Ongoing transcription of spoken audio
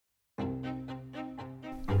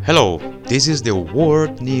Hello, this is the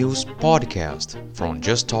World News Podcast from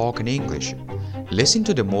Just Talking English. Listen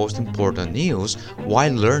to the most important news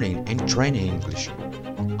while learning and training English.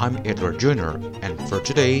 I'm Edward Jr., and for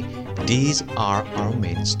today, these are our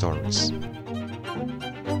main stories.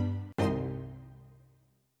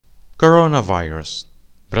 Coronavirus.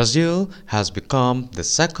 Brazil has become the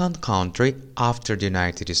second country after the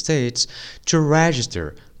United States to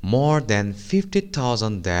register more than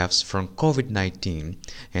 50,000 deaths from COVID-19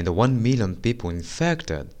 and 1 million people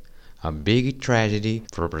infected, a big tragedy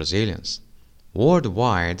for Brazilians.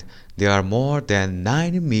 Worldwide, there are more than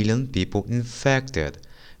 90 million people infected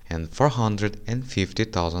and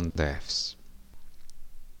 450,000 deaths.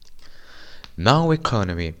 Now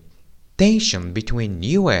economy. Tension between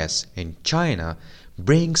US and China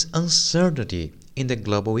brings uncertainty in the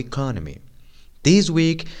global economy. This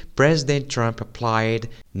week, President Trump applied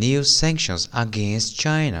new sanctions against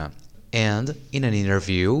China, and in an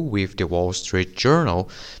interview with the Wall Street Journal,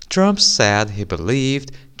 Trump said he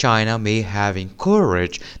believed China may have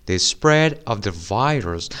encouraged the spread of the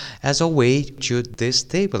virus as a way to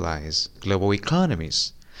destabilize global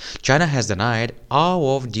economies. China has denied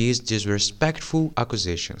all of these disrespectful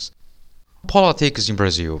accusations. Politics in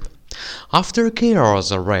Brazil. After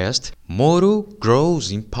Queiroz' arrest, Moro grows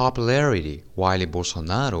in popularity while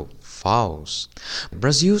Bolsonaro falls.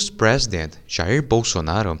 Brazil's president, Jair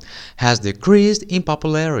Bolsonaro, has decreased in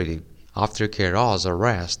popularity after Queiroz'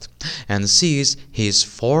 arrest and sees his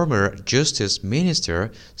former Justice Minister,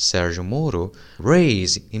 Sérgio Moro,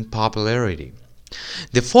 rise in popularity.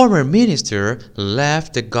 The former minister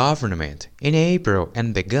left the government in April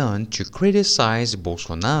and began to criticize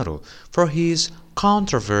Bolsonaro for his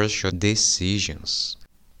controversial decisions.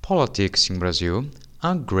 Politics in Brazil,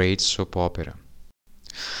 a great soap opera.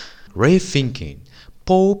 Rethinking.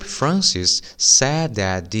 Pope Francis said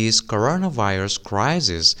that this coronavirus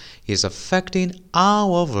crisis is affecting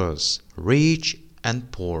all of us, rich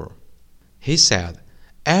and poor. He said,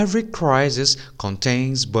 "Every crisis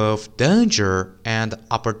contains both danger and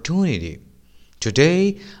opportunity.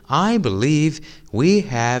 Today, I believe we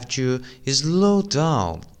have to slow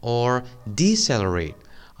down or decelerate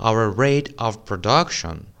our rate of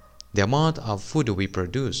production, the amount of food we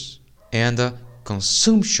produce, and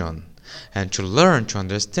consumption, and to learn to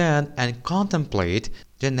understand and contemplate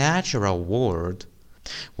the natural world.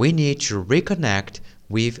 We need to reconnect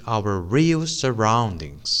with our real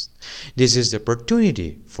surroundings. This is the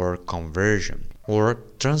opportunity for conversion or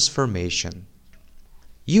transformation."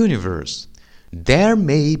 Universe. There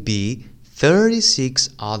may be 36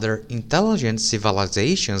 other intelligent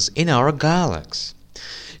civilizations in our galaxy.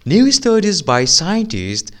 New studies by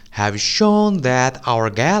scientists have shown that our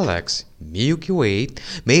galaxy, Milky Way,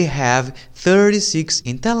 may have 36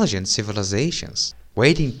 intelligent civilizations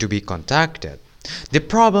waiting to be contacted. The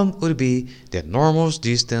problem would be the enormous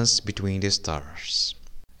distance between the stars.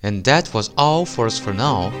 And that was all for us for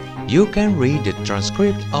now. You can read the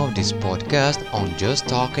transcript of this podcast on Just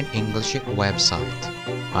Talking English website.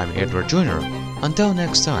 I'm Edward Jr. Until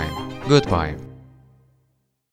next time, goodbye.